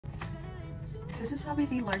This is probably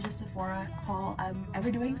the largest Sephora haul I'm ever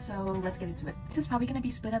doing, so let's get into it. This is probably going to be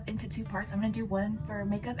split up into two parts. I'm going to do one for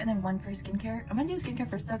makeup and then one for skincare. I'm going to do skincare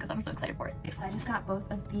first though because I'm so excited for it. So I just got both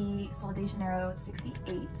of the Soldejaneiro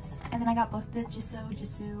 68s, and then I got both the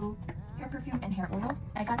Gisou hair perfume and hair oil.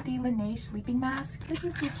 I got the Laneige sleeping mask. This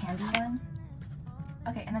is the candy one.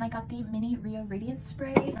 Okay, and then I got the mini Rio Radiance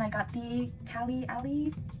spray, and I got the Cali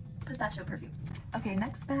Ali pistachio perfume. Okay,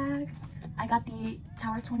 next bag. I got the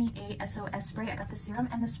Tower 28 SOS spray. I got the serum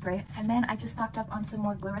and the spray. And then I just stocked up on some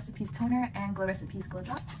more Glow Recipes toner and Glow Recipes glow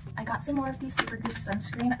drops. I got some more of the Supergoop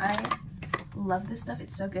sunscreen. I love this stuff.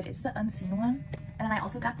 It's so good. It's the unseen one. And then I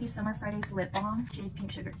also got the Summer Fridays lip balm, shade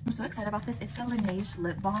Pink Sugar. I'm so excited about this. It's the Laneige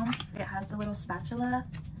lip balm. It has the little spatula.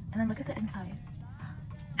 And then look at the inside.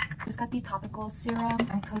 Just got the topical serum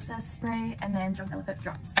and Kosas spray, and then Drunk Elephant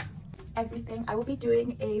drops. Everything. I will be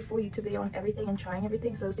doing a full YouTube video on everything and trying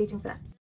everything, so stay tuned for that.